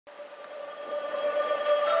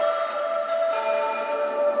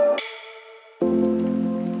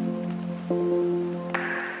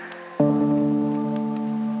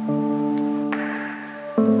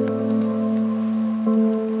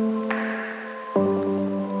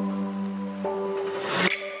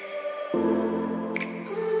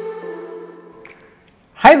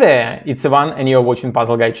there, it's Ivan and you're watching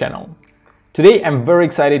Puzzle Guy channel. Today I'm very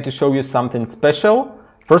excited to show you something special.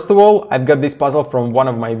 First of all, I've got this puzzle from one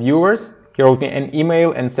of my viewers. He wrote me an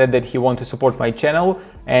email and said that he wants to support my channel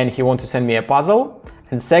and he wants to send me a puzzle.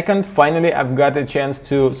 And second, finally I've got a chance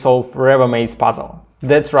to solve Revomaze puzzle.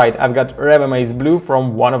 That's right, I've got Revomaze Blue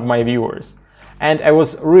from one of my viewers. And I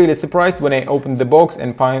was really surprised when I opened the box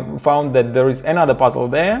and found that there is another puzzle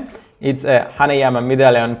there. It's a Hanayama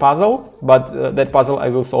medallion puzzle, but that puzzle I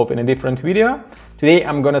will solve in a different video. Today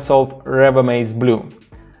I'm gonna solve Revomaze Blue.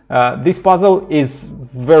 This puzzle is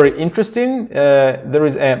very interesting. There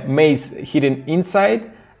is a maze hidden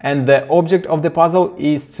inside, and the object of the puzzle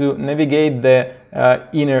is to navigate the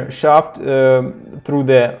inner shaft through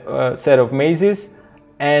the set of mazes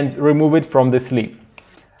and remove it from the sleeve.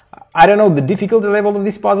 I don't know the difficulty level of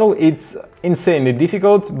this puzzle, it's insanely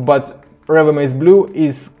difficult, but Revomaze Blue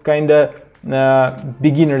is kinda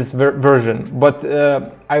beginner's version, but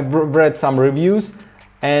I've read some reviews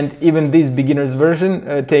and even this beginner's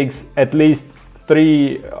version takes at least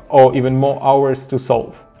 3 or even more hours to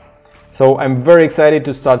solve. So I'm very excited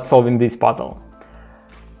to start solving this puzzle.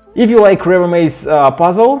 If you like Revomaze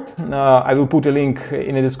puzzle, I will put a link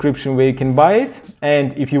in the description where you can buy it.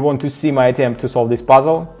 And if you want to see my attempt to solve this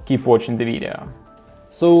puzzle, keep watching the video.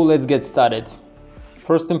 So let's get started.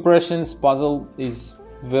 First impressions, puzzle is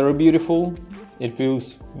very beautiful. It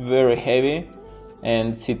feels very heavy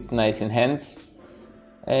and sits nice in hands.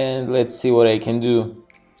 And let's see what I can do.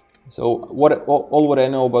 So all what I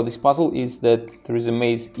know about this puzzle is that there is a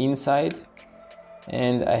maze inside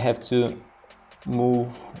and I have to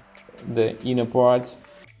move the inner part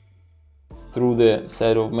through the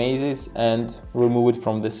set of mazes and remove it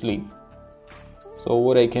from the sleeve. So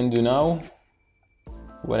what I can do now,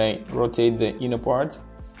 when I rotate the inner part,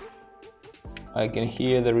 I can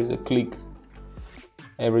hear there is a click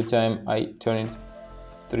every time I turn it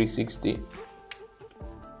 360.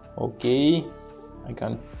 Okay, I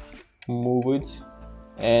can move it,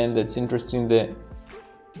 and that's interesting, the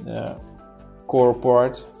core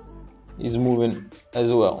part is moving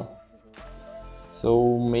as well.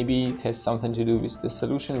 So maybe it has something to do with the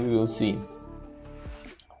solution, we will see.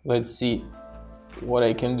 Let's see what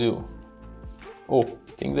I can do. Oh,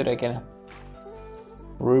 I think that I can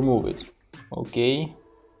remove it. Okay,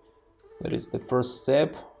 that is the first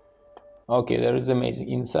step. Okay, there is a maze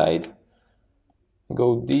inside.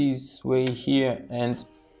 Go this way here and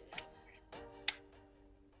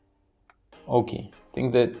okay, I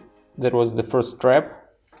think that was the first trap.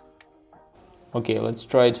 Okay, let's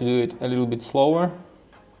try to do it a little bit slower.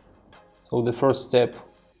 So the first step,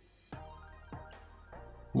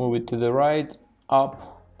 move it to the right,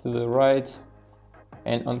 up to the right,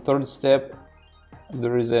 and on third step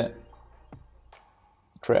there is a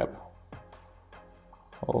trap.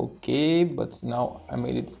 Okay, but now I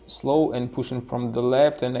made it slow and pushing from the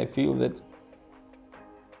left, and I feel that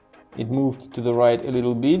it moved to the right a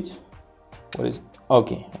little bit. What is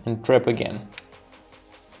okay, and trap again.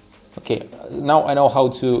 Okay, now I know how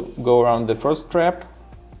to go around the first trap,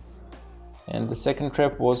 and the second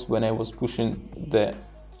trap was when I was pushing the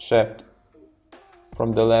shaft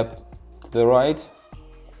from the left to the right.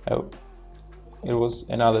 Oh, it was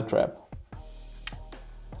another trap.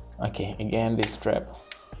 Okay, again this trap.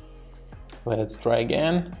 Let's try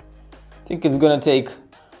again. I think it's gonna take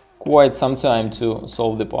quite some time to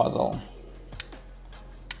solve the puzzle.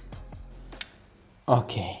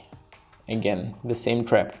 Okay, again the same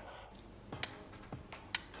trap.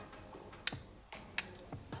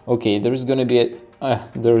 Okay, there is gonna be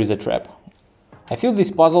there is a trap. I feel this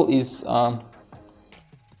puzzle is I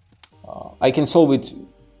can solve it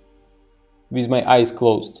with my eyes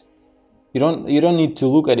closed. You don't need to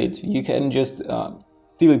look at it. You can just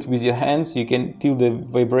feel it with your hands. You can feel the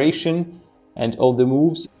vibration and all the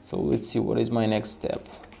moves. So let's see what is my next step.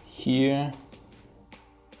 Here.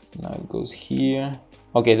 Now it goes here.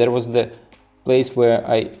 Okay, that was the place where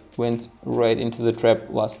I went right into the trap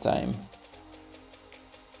last time.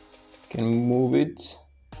 Can move it.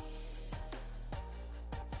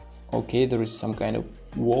 Okay, there is some kind of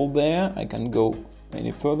wall there. I can't go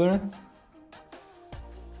any further.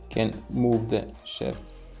 Can move the shaft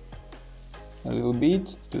a little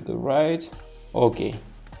bit to the right. Okay.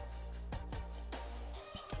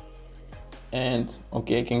 And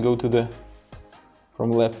okay, I can go to the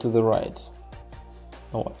from left to the right.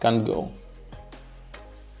 No, I can't go.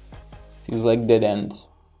 Feels like dead end.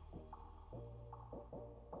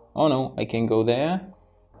 Oh no, I can go there.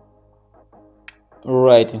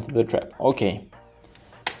 Right into the trap. Okay.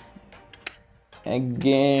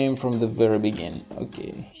 Again from the very beginning.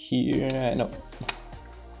 Okay, here, no.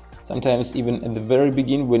 Sometimes even at the very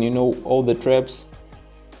beginning, when you know all the traps,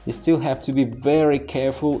 You still have to be very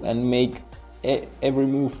careful and make every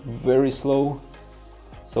move very slow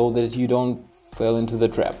so that you don't fall into the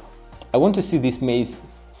trap. I want to see this maze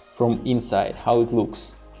from inside, how it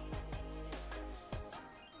looks.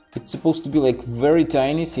 It's supposed to be like very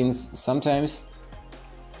tiny, since sometimes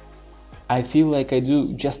I feel like I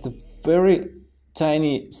do just a very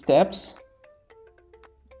tiny steps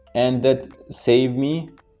and that save me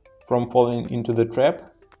from falling into the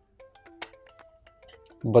trap.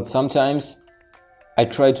 But sometimes I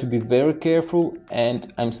try to be very careful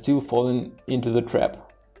and I'm still falling into the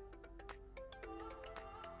trap.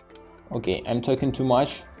 Okay, I'm talking too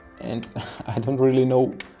much and I don't really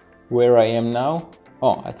know where I am now.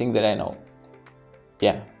 Oh, I think that I know.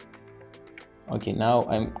 Yeah. Okay, now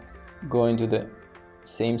I'm going to the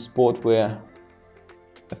same spot where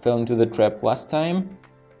I fell into the trap last time.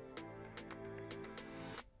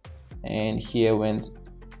 And here I went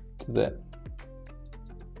to the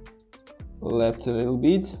left a little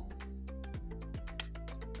bit.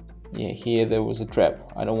 Yeah, here there was a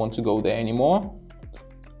trap. I don't want to go there anymore.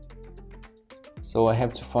 So I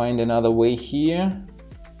have to find another way here.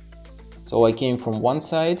 So I came from one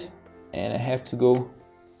side and I have to go,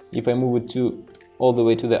 if I move it all the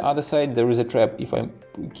way to the other side, there is a trap if I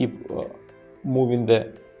keep moving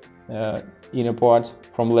the inner part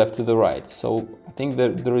from left to the right. So I think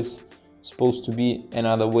that there is supposed to be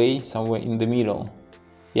another way somewhere in the middle.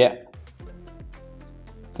 Yeah.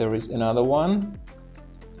 There is another one,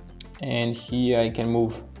 and here I can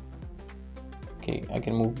move. Okay, I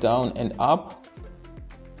can move down and up.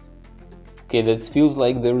 Okay, that feels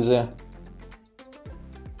like there is a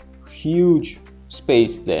huge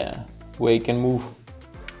space there where you can move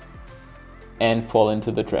and fall into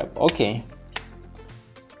the trap. Okay,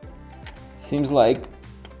 seems like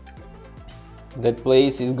that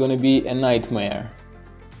place is gonna be a nightmare.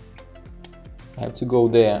 I have to go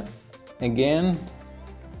there again.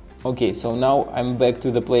 Okay, so now I'm back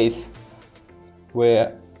to the place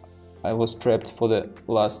where I was trapped for the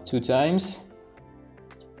last 2 times.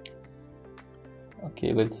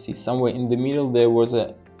 Okay, let's see, somewhere in the middle there was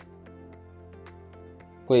a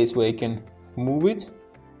place where I can move it.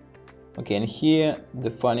 Okay, and here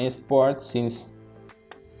the funniest part, since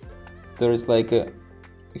there is like a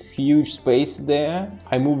huge space there,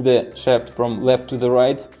 I move the shaft from left to the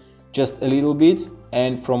right just a little bit,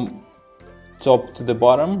 and from top to the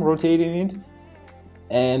bottom, rotating it,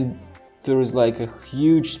 and there is like a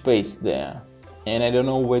huge space there and I don't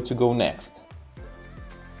know where to go next.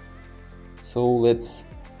 So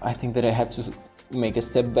I think that I have to make a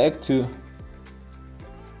step back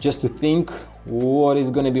just to think what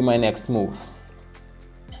is going to be my next move.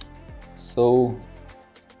 So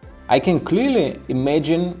I can clearly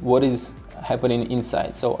imagine what is happening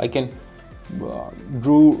inside. So I can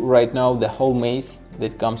drew right now the whole maze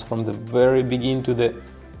that comes from the very beginning to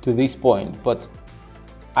this point, but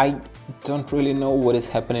I don't really know what is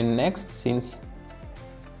happening next, since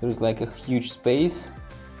there's like a huge space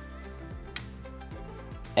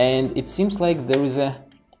and it seems like there is a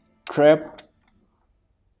trap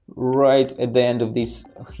right at the end of this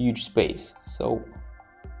huge space. So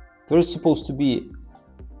there is supposed to be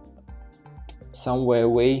somewhere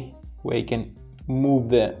away where you can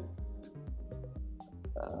move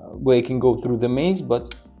where you can go through the maze,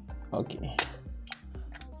 but okay,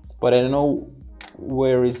 but I don't know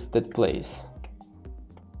where is that place.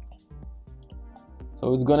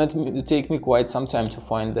 So it's gonna take me quite some time to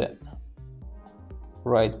find the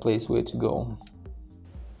right place where to go.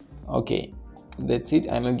 Okay, that's it.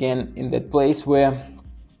 I'm again in that place where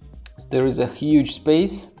there is a huge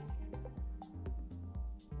space.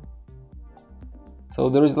 So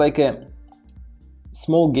there is like a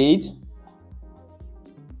small gate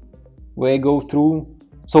where I go through.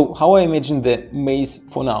 So how I imagine the maze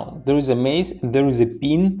for now, there is a maze and there is a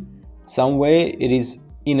pin somewhere, it is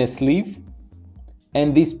in a sleeve,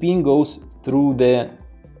 and this pin goes through the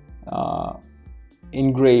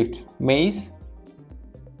engraved maze,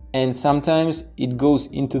 and sometimes it goes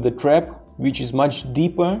into the trap, which is much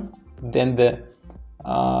deeper than the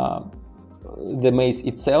maze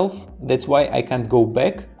itself. That's why I can't go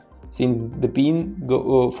back, since the pin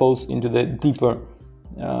falls into the deeper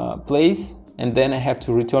place, and then I have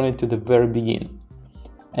to return it to the very beginning.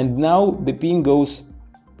 And now the pin goes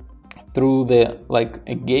through like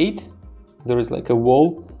a gate. There is like a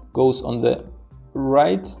wall, goes on the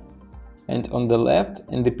right and on the left,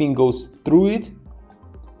 and the pin goes through it,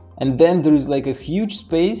 and then there is like a huge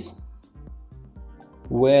space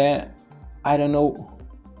where I don't know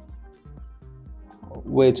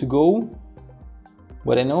where to go,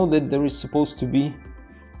 but I know that there is supposed to be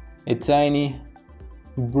a tiny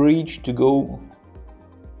bridge to go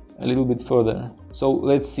a little bit further. So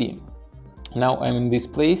let's see. Now I'm in this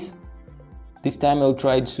place. This time I'll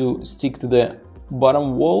try to stick to the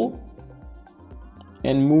bottom wall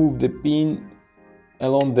and move the pin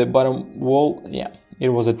along the bottom wall. Yeah, it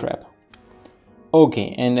was a trap.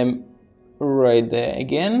 Okay, and I'm right there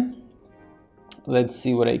again. Let's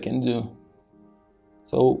see what I can do.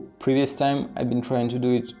 So previous time I've been trying to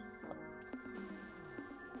do it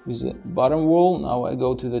with the bottom wall. Now I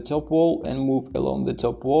go to the top wall and move along the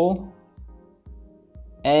top wall.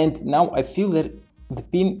 And now I feel that the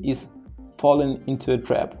pin is falling into a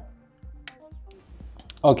trap.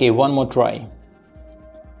 Okay, one more try.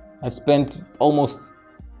 I've spent almost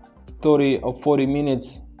 30 or 40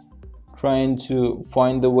 minutes trying to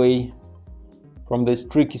find the way from this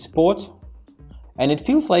tricky spot, and it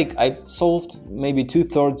feels like I've solved maybe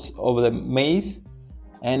 2/3 of the maze,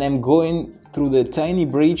 and I'm going through the tiny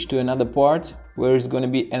bridge to another part where it's going to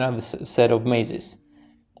be another set of mazes,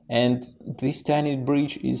 and this tiny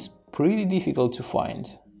bridge is pretty difficult to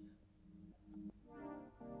find.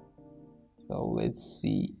 So let's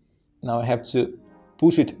see. Now I have to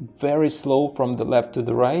push it very slow from the left to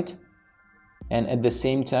the right, and at the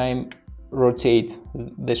same time rotate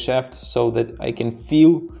the shaft so that I can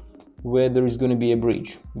feel where there is going to be a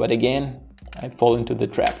bridge. But again, I fall into the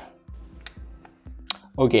trap.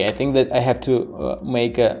 Okay, I think that I have to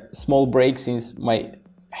make a small break since my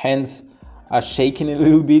hands are shaking a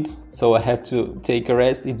little bit, so I have to take a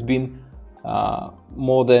rest. It's been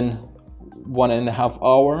more than 1.5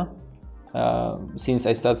 hours since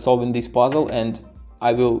I started solving this puzzle, and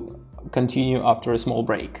I will continue after a small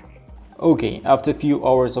break. Okay, after a few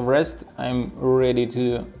hours of rest, I'm ready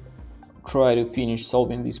to try to finish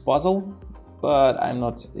solving this puzzle, but I'm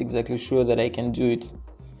not exactly sure that I can do it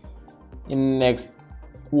in the next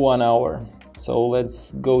 1 hour. So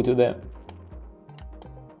let's go to the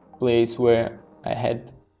place where I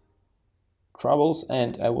had troubles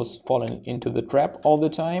and I was falling into the trap all the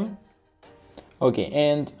time. Okay,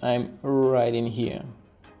 and I'm right in here.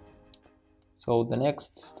 So the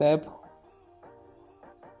next step,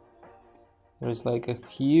 there's like a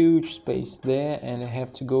huge space there, and I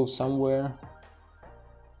have to go somewhere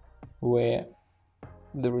where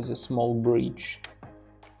there is a small bridge.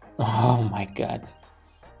 Oh my god.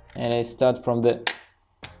 And I start from the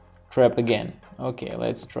trap again. Okay,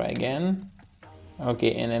 let's try again.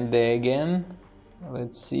 Okay, and I'm there again.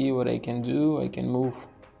 Let's see what I can do. I can move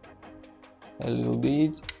a little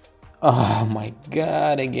bit. Oh my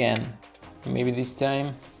god, again. Maybe this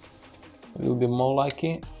time I will be more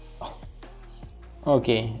lucky.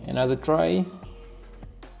 Okay, another try.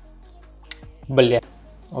 Bля.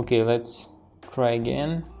 Okay, let's try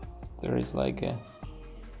again. There is like a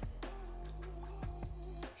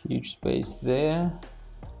huge space there.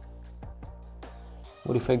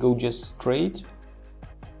 What if I go just straight?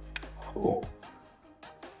 Oh.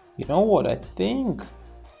 You know what? I think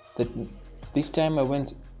that this time I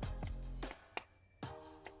went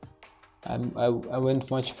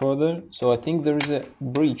much further, so I think there is a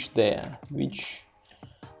bridge there, which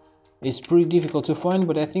is pretty difficult to find,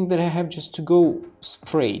 but I think that I have just to go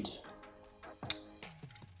straight.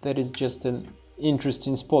 That is just an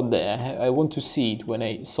interesting spot there. I want to see it when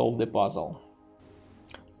I solve the puzzle.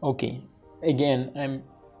 Okay, again, I'm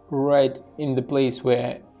right in the place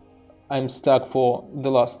where I'm stuck for the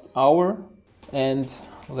last hour, and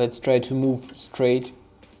let's try to move straight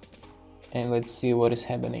and let's see what is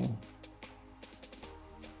happening.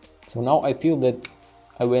 So now I feel that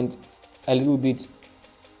I went a little bit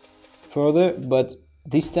further, but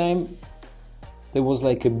this time there was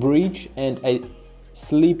like a bridge and I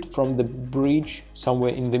slipped from the bridge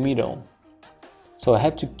somewhere in the middle. So I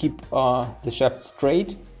have to keep the shaft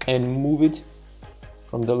straight and move it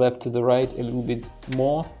from the left to the right a little bit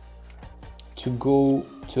more to go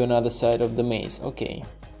to another side of the maze. Okay,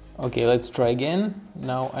 let's try again.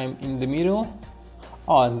 Now I'm in the middle.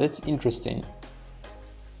 Oh, and that's interesting.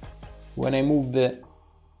 When I move the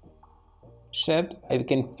shaft, I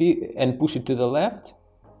can feel and push it to the left.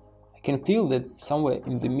 I can feel that somewhere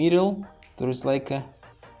in the middle there is like a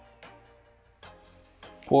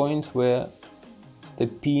point where the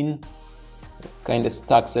pin kind of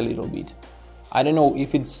stucks a little bit. I don't know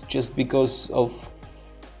if it's just because of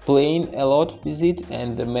playing a lot with it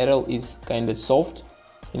and the metal is kind of soft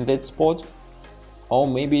in that spot, or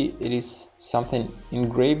maybe it is something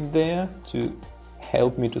engraved there to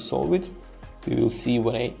help me to solve it. We will see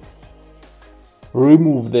when I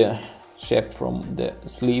remove the shaft from the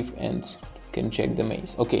sleeve and can check the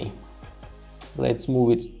maze. Okay, let's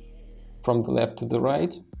move it from the left to the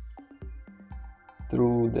right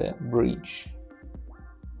through the bridge.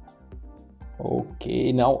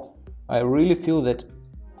 Okay, now I really feel that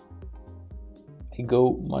I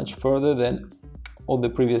go much further than all the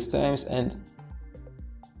previous times, and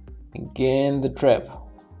again the trap.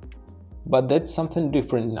 But that's something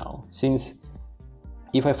different now, since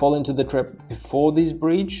if I fall into the trap before this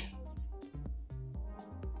bridge,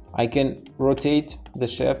 I can rotate the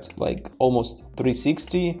shaft like almost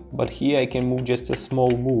 360, but here I can move just a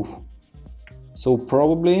small move. So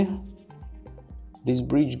probably this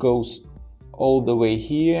bridge goes all the way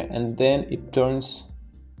here and then it turns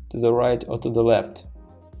to the right or to the left.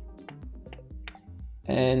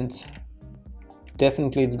 And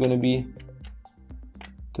definitely it's going to be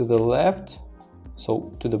to the left,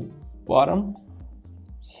 so to the bottom,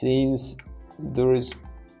 since there is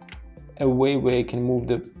a way where I can move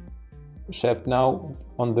the shaft now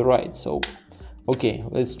on the right. So okay,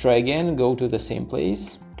 let's try again, go to the same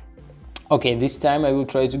place. Okay, this time I will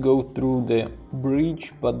try to go through the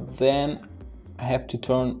bridge, but then I have to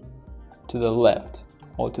turn to the left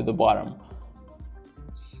or to the bottom.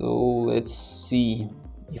 So let's see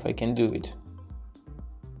if I can do it.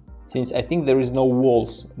 Since I think there is no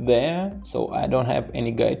walls there, so I don't have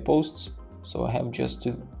any guideposts, so I have just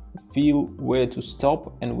to feel where to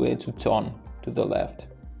stop and where to turn to the left.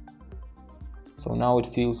 So now it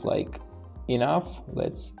feels like enough.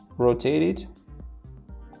 Let's rotate it.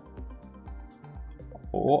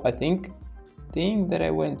 Oh, I think that I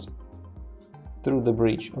went through the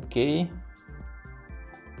bridge. Okay,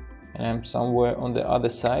 and I'm somewhere on the other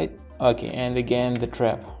side. Okay, and again the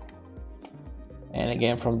trap, and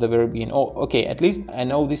again from the very beginning. Oh, okay, at least I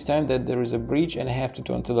know this time that there is a bridge and I have to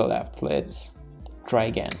turn to the left. Let's try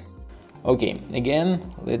again. Okay,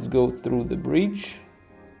 again, let's go through the bridge,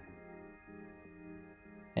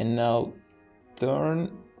 and now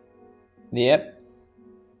turn. Yep,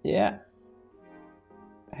 yeah,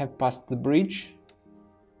 I have passed the bridge.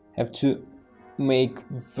 Have to make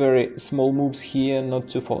very small moves here not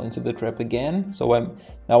to fall into the trap again. So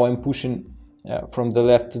I'm pushing from the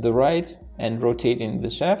left to the right and rotating the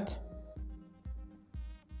shaft.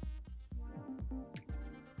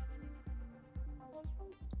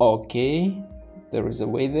 Okay, there is a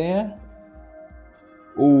way there.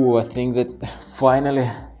 Oh, I think that finally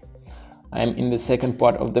I'm in the second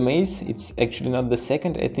part of the maze. It's actually not the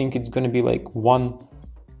second, I think it's gonna be like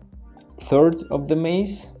 1/3 of the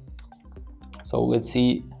maze. So let's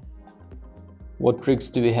see what tricks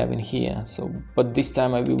do we have in here. So, but this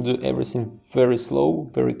time I will do everything very slow,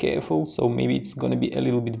 very careful, so maybe it's gonna be a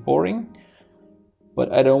little bit boring,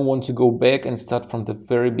 but I don't want to go back and start from the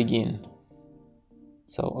very beginning.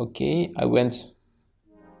 So okay, I went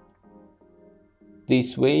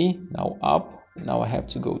this way, now up, now I have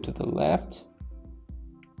to go to the left,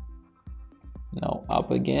 now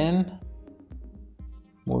up again,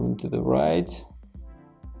 moving to the right,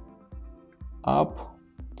 up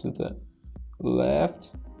to the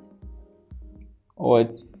left. Oh,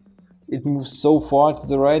 it moves so far to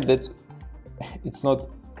the right that it's not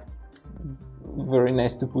very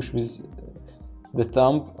nice to push with the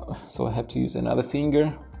thumb, so I have to use another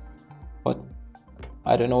finger, but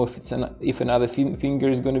I don't know if another finger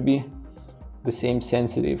is going to be the same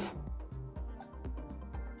sensitive.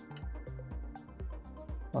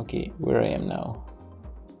 Okay, where I am now.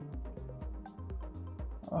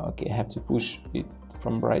 Okay, I have to push it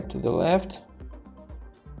from right to the left.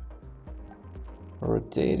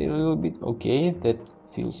 Rotate it a little bit. Okay, that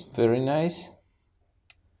feels very nice.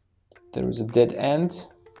 There is a dead end.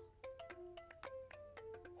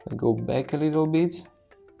 I go back a little bit.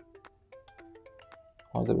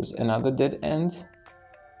 Oh, there is another dead end.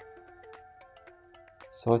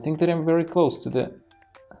 So I think that I'm very close to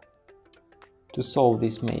solve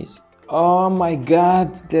this maze. Oh my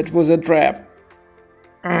god, that was a trap.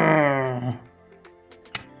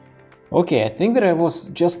 Okay, I think that I was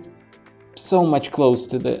just so much close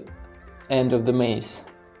to the end of the maze.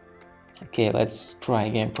 Okay, let's try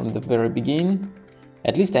again from the very beginning.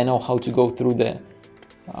 At least I know how to go through the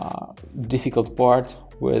difficult part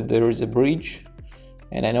where there is a bridge,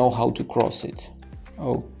 and I know how to cross it.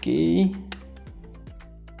 Okay,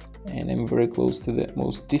 and I'm very close to the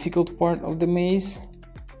most difficult part of the maze.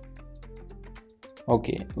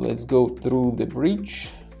 Okay, let's go through the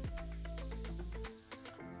bridge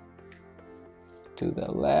to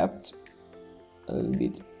the left a little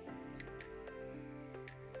bit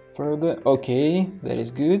further. Okay, that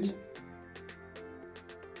is good.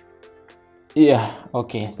 Yeah,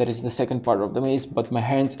 okay, that is the second part of the maze, but my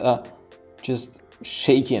hands are just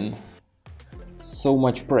shaking. So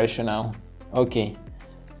much pressure now. Okay,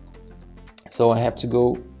 so I have to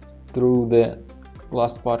go through the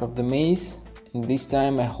last part of the maze, and this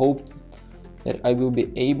time I hope that I will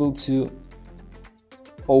be able to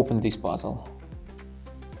open this puzzle.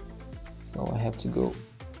 So I have to go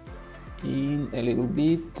in a little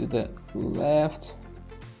bit to the left,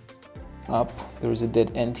 up. There is a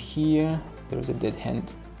dead end here, there is a dead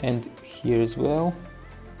end here as well.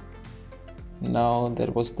 Now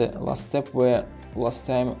that was the last step where last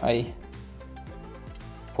time I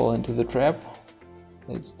fall into the trap.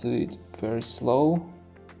 Let's do it very slow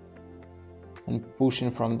and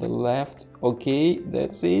pushing from the left. Okay,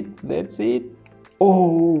 that's it, that's it.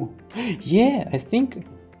 Oh yeah, I think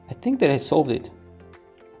that I solved it,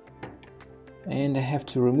 and I have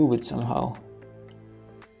to remove it somehow.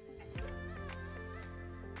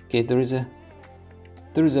 Okay, there is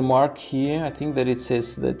a mark here. I think that it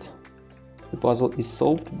says that the puzzle is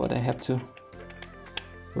solved, but I have to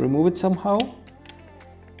remove it somehow.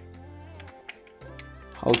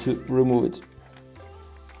 How to remove it?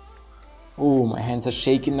 Oh, my hands are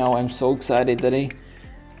shaking now. I'm so excited that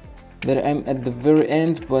I'm at the very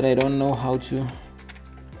end, but I don't know how to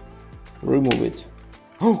remove it.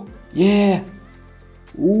 Oh yeah!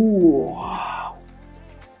 Ooh, wow!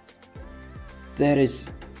 That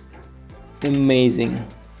is amazing.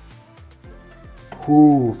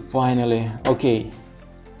 Ooh, finally. Okay,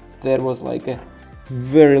 that was like a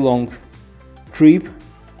very long trip,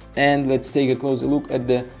 and let's take a closer look at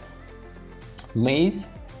the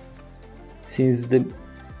maze, since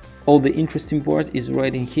all the interesting part is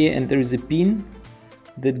right in here, and there is a pin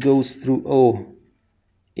that goes through. Oh,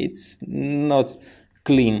 it's not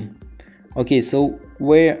clean. Okay, so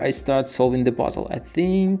where I start solving the puzzle? I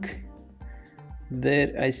think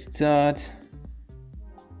that I start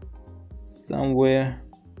somewhere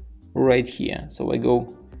right here. So I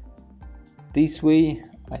go this way.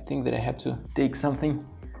 I think that I have to take something,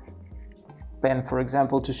 pen for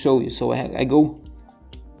example, to show you. So I go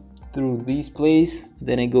through this place,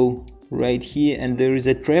 then I go right here, and there is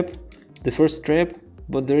a trap, the first trap,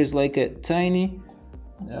 but there is like a tiny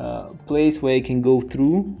place where I can go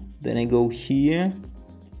through. Then I go here,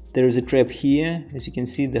 there is a trap here, as you can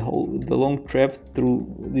see, the long trap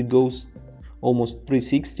through, it goes almost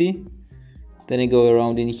 360. Then I go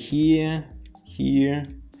around in here,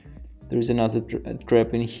 there is another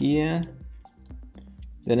trap in here.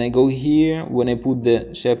 Then I go here, when I put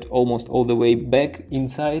the shaft almost all the way back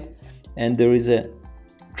inside, and there is a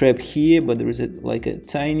trap here, but there is like a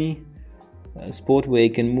tiny spot where I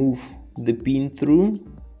can move the pin through.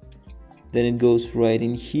 Then it goes right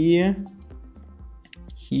in here,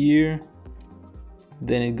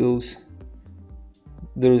 then it goes,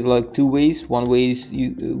 there is like two ways. One way is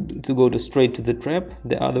to go straight to the trap,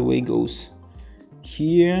 the other way goes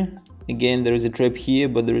here. Again, there is a trap here,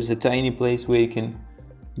 but there is a tiny place where you can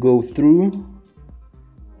go through.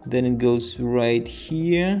 Then it goes right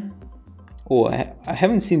here. Oh, I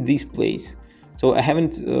haven't seen this place, so I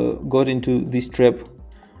haven't got into this trap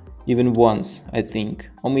even once, I think,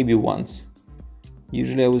 or maybe once.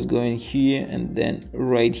 Usually I was going here and then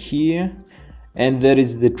right here, and that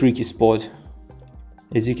is the tricky spot.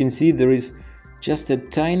 As you can see, there is just a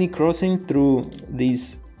tiny crossing through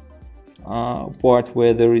this part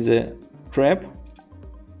where there is a trap,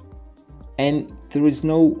 and there is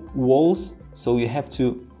no walls, so you have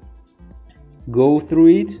to go through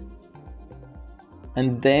it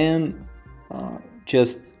and then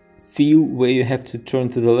just feel where you have to turn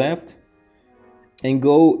to the left and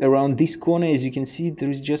go around this corner. As you can see, there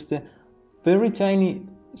is just a very tiny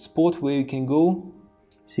spot where you can go,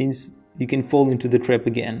 since you can fall into the trap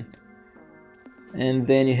again. And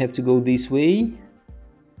then you have to go this way.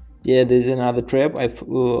 Yeah, there's another trap.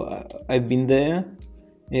 I've been there.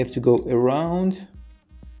 You have to go around.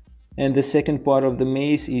 And the second part of the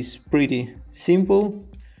maze is pretty simple.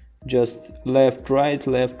 Just left, right,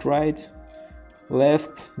 left, right,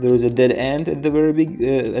 left. There is a dead end at the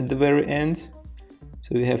very end.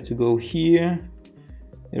 So you have to go here,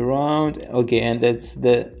 around. Okay, and that's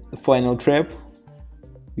the final trap,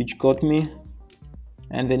 which caught me.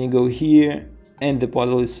 And then you go here, and the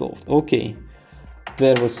puzzle is solved. Okay,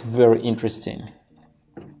 that was very interesting.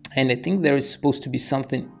 And I think there is supposed to be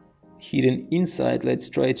something hidden inside. Let's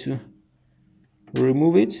try to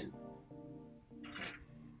remove it.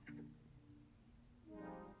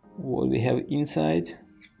 What we have inside,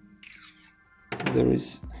 there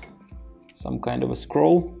is some kind of a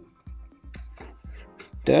scroll.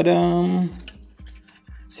 Ta-da!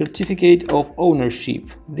 Certificate of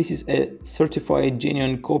ownership. This is a certified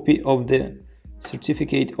genuine copy of the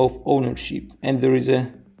certificate of ownership, and there is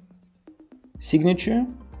a signature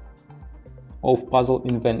of puzzle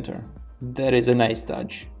inventor. That is a nice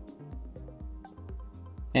touch.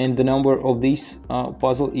 And the number of this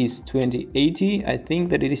puzzle is 2080. I think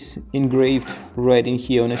that it is engraved right in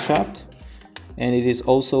here on a shaft, and it is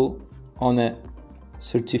also on a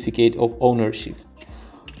certificate of ownership.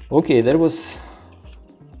 Okay, that was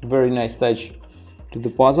a very nice touch to the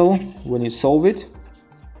puzzle when you solve it.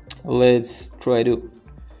 Let's try to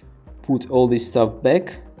put all this stuff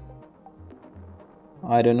back.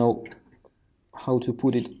 I don't know how to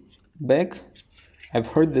put it back. I've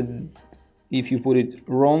heard that if you put it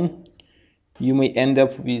wrong, you may end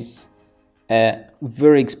up with a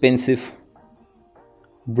very expensive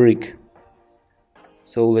brick.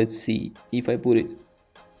 So let's see, if I put it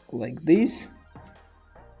like this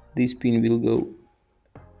pin will go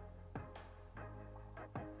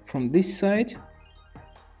from this side,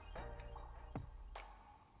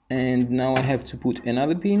 and now I have to put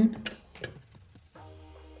another pin.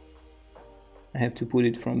 I have to put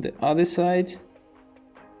it from the other side.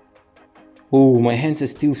 Oh, my hands are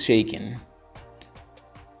still shaking.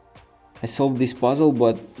 I solved this puzzle,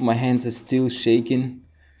 but my hands are still shaking.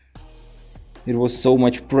 It was so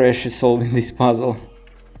much pressure solving this puzzle.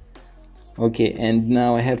 Okay, and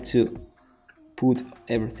now I have to put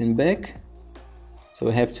everything back. So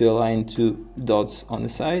I have to align two dots on the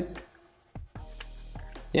side.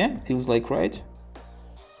 Yeah, feels like right.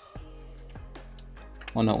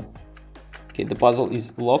 Oh no. Okay, the puzzle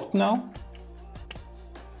is locked now.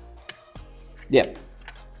 Yeah,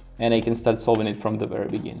 and I can start solving it from the very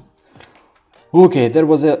beginning. Okay, that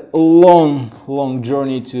was a long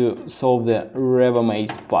journey to solve the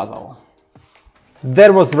Revomaze puzzle.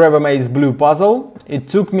 That was Revomaze Blue puzzle. It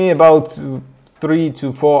took me about 3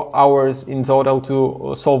 to 4 hours in total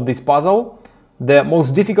to solve this puzzle. The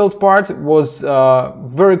most difficult part was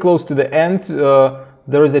very close to the end.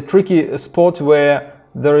 There is a tricky spot where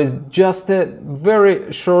there is just a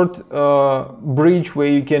very short bridge where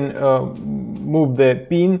you can move the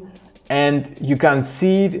pin, and you can't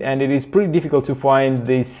see it, and it is pretty difficult to find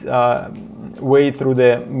this way through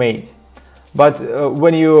the maze. But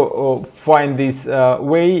when you find this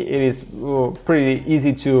way, it is pretty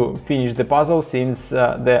easy to finish the puzzle, since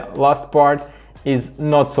the last part is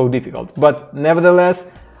not so difficult. But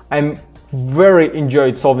nevertheless, I'm very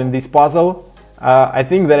enjoyed solving this puzzle. I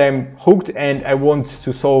think that I'm hooked, and I want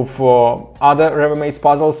to solve other Revomaze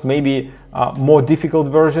puzzles, maybe more difficult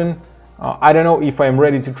version. I don't know if I'm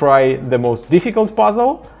ready to try the most difficult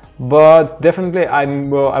puzzle, but definitely I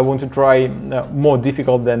want to try more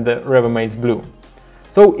difficult than the Revomaze Blue.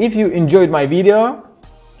 So if you enjoyed my video,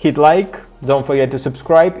 hit like, don't forget to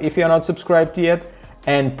subscribe if you're not subscribed yet,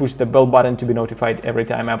 and push the bell button to be notified every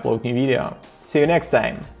time I upload new video. See you next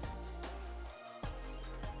time!